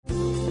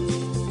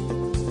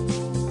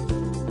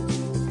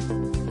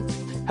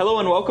Hello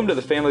and welcome to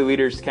the Family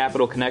Leaders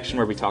Capital Connection,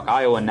 where we talk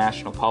Iowa and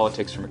national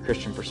politics from a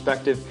Christian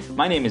perspective.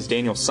 My name is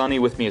Daniel Sunny.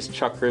 With me is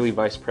Chuck Hurley,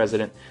 Vice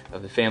President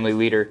of the Family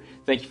Leader.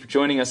 Thank you for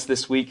joining us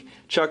this week.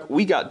 Chuck,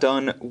 we got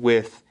done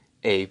with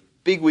a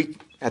big week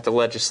at the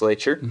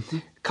legislature.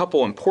 A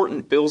couple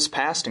important bills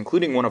passed,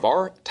 including one of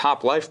our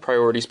top life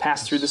priorities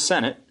passed through the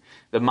Senate,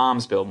 the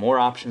Mom's Bill, More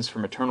Options for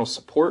Maternal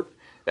Support.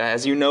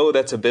 As you know,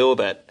 that's a bill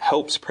that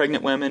helps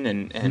pregnant women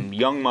and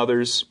young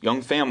mothers,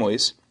 young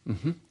families,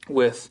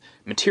 with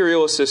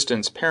material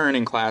assistance,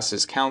 parenting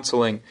classes,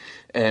 counseling,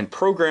 and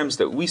programs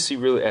that we see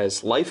really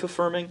as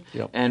life-affirming,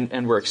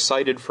 and we're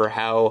excited for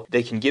how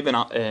they can give an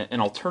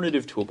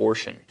alternative to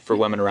abortion for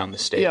women around the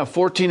state. Yeah,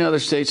 14 other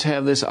states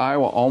have this.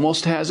 Iowa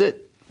almost has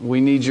it. We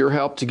need your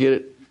help to get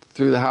it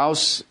through the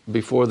House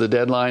before the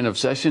deadline of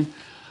session.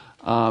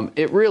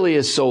 It really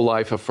is so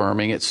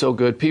life-affirming. It's so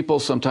good. People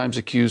sometimes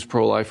accuse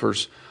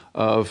pro-lifers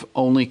of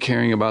only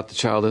caring about the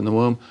child in the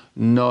womb.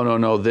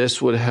 No.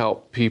 This would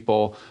help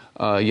people,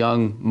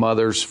 young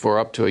mothers, for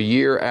up to a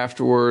year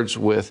afterwards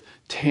with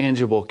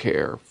tangible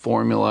care,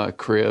 formula,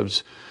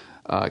 cribs,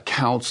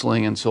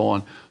 counseling, and so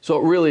on.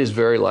 So it really is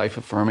very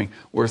life-affirming.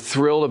 We're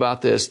thrilled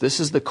about this. This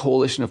is the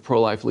Coalition of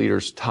Pro-Life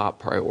Leaders' top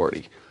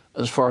priority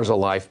as far as a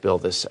life bill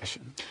this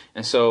session.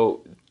 And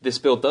so this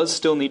bill does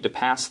still need to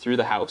pass through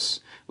the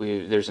House.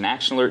 There's an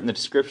action alert in the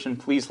description.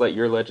 Please let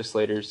your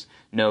legislators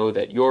know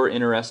that you're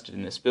interested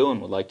in this bill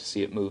and would like to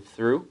see it move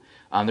through.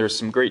 There was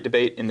some great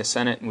debate in the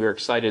Senate, and we were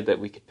excited that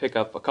we could pick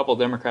up a couple of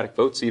Democratic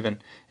votes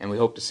even, and we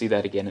hope to see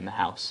that again in the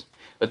House.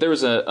 But there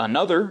was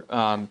another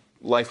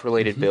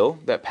life-related bill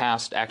that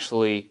passed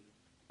actually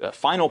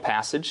final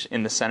passage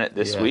in the Senate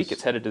this week.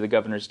 It's headed to the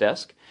governor's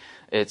desk.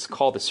 It's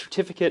called the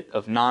Certificate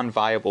of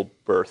Non-Viable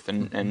Birth.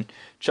 And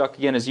Chuck,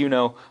 again, as you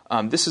know,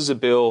 this is a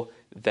bill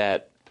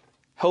that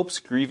helps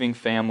grieving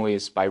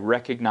families by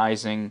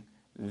recognizing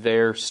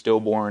their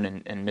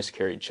stillborn and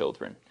miscarried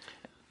children.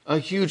 A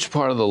huge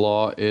part of the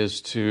law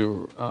is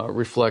to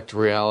reflect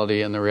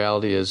reality, and the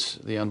reality is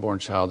the unborn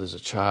child is a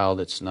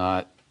child. It's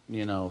not,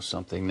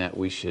 something that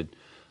we should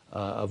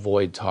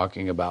avoid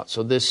talking about.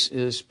 So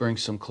this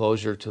brings some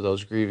closure to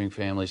those grieving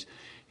families.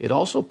 It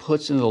also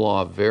puts into the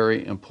law a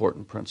very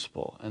important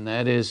principle, and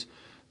that is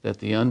that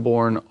the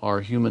unborn are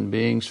human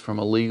beings from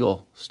a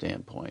legal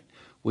standpoint.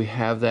 We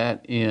have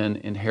that in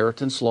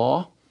inheritance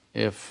law.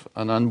 If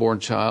an unborn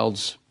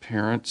child's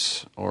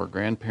parents or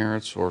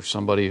grandparents or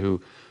somebody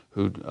who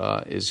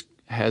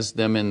has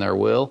them in their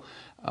will,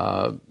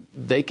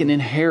 they can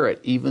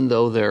inherit even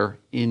though they're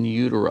in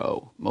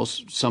utero.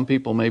 Some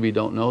people maybe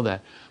don't know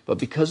that. But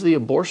because of the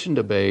abortion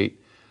debate,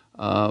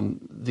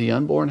 the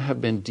unborn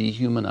have been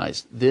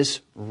dehumanized.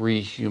 This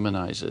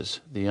rehumanizes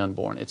the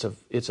unborn.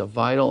 It's a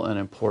vital and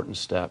important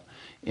step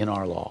in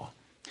our law.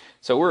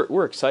 So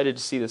we're excited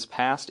to see this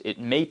passed. It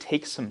may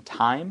take some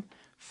time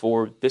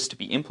for this to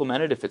be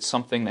implemented if it's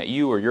something that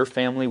you or your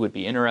family would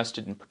be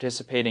interested in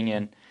participating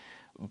in,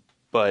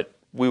 but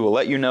we will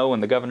let you know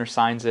when the governor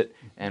signs it,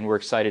 and we're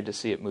excited to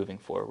see it moving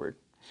forward.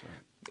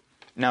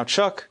 Now,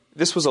 Chuck,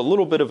 this was a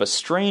little bit of a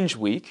strange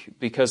week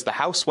because the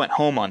House went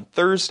home on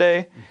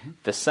Thursday,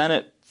 the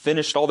Senate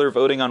finished all their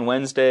voting on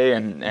Wednesday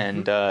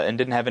and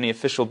didn't have any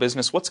official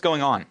business. What's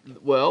going on?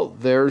 Well,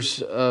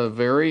 there's a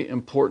very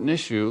important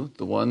issue,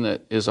 the one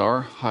that is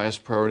our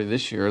highest priority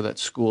this year,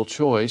 that's school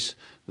choice,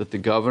 that the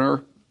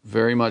governor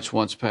very much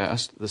wants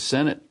passed, the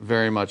Senate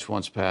very much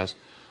wants passed,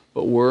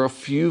 but we're a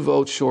few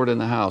votes short in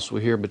the House.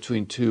 We're here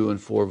between 2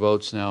 and 4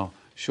 votes now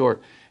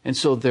short. And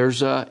so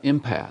there's an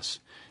impasse.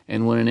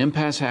 And when an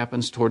impasse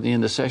happens toward the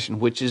end of session,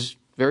 which is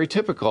very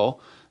typical,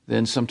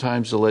 then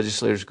sometimes the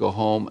legislators go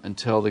home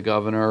until the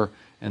governor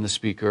and the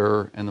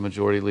speaker and the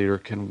majority leader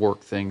can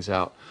work things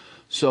out.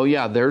 So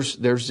yeah, there's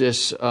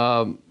this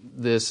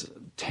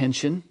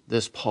tension,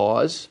 this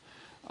pause,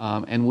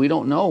 and we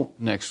don't know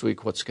next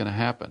week what's going to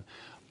happen.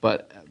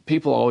 But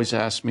people always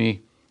ask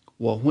me,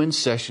 well, when's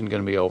session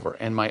going to be over?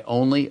 And my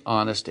only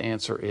honest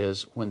answer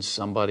is when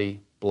somebody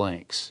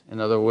blanks.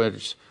 In other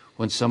words,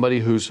 when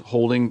somebody who's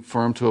holding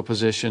firm to a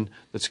position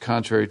that's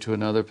contrary to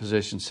another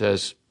position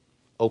says,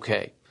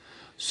 okay.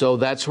 So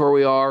that's where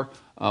we are.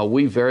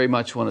 We very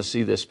much want to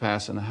see this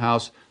pass in the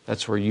House.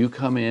 That's where you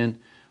come in.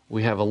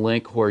 We have a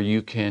link where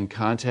you can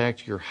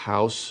contact your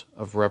House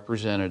of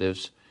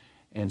Representatives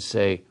and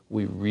say,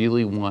 we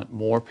really want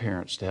more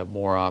parents to have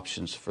more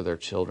options for their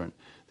children.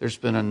 There's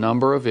been a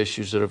number of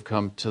issues that have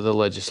come to the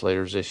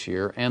legislators this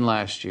year and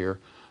last year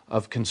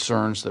of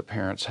concerns that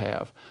parents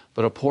have.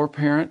 But a poor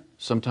parent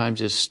sometimes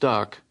is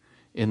stuck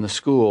in the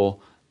school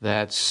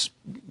that's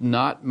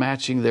not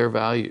matching their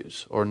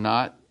values or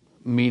not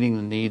meeting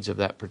the needs of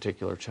that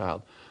particular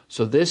child.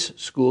 So this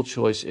school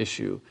choice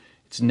issue,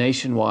 it's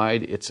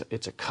nationwide, it's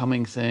a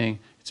coming thing.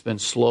 It's been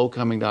slow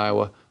coming to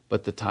Iowa,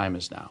 but the time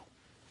is now.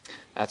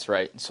 That's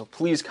right. So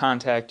please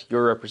contact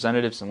your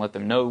representatives and let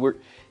them know.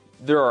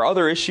 There are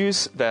other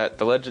issues that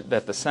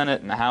the Senate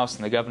and the House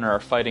and the governor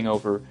are fighting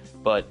over,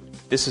 but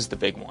this is the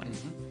big one.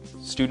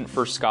 Student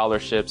first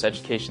scholarships,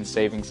 education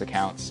savings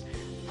accounts.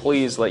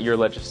 Please let your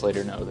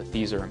legislator know that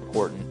these are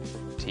important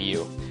to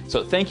you.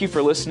 So thank you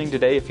for listening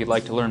today. If you'd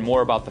like to learn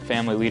more about The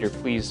Family Leader,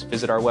 please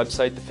visit our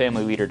website,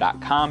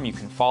 thefamilyleader.com. You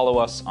can follow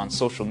us on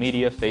social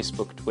media,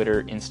 Facebook,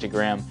 Twitter,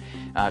 Instagram.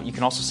 You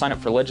can also sign up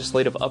for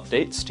legislative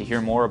updates to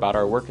hear more about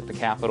our work at the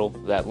Capitol.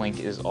 That link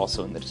is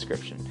also in the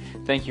description.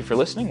 Thank you for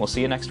listening. We'll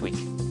see you next week.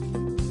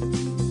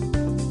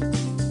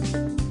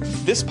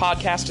 This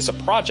podcast is a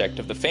project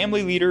of the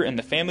Family Leader and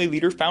the Family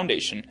Leader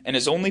Foundation and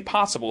is only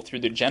possible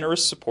through the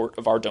generous support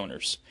of our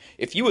donors.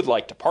 If you would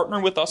like to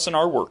partner with us in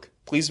our work,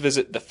 please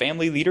visit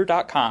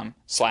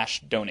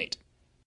thefamilyleader.com/donate.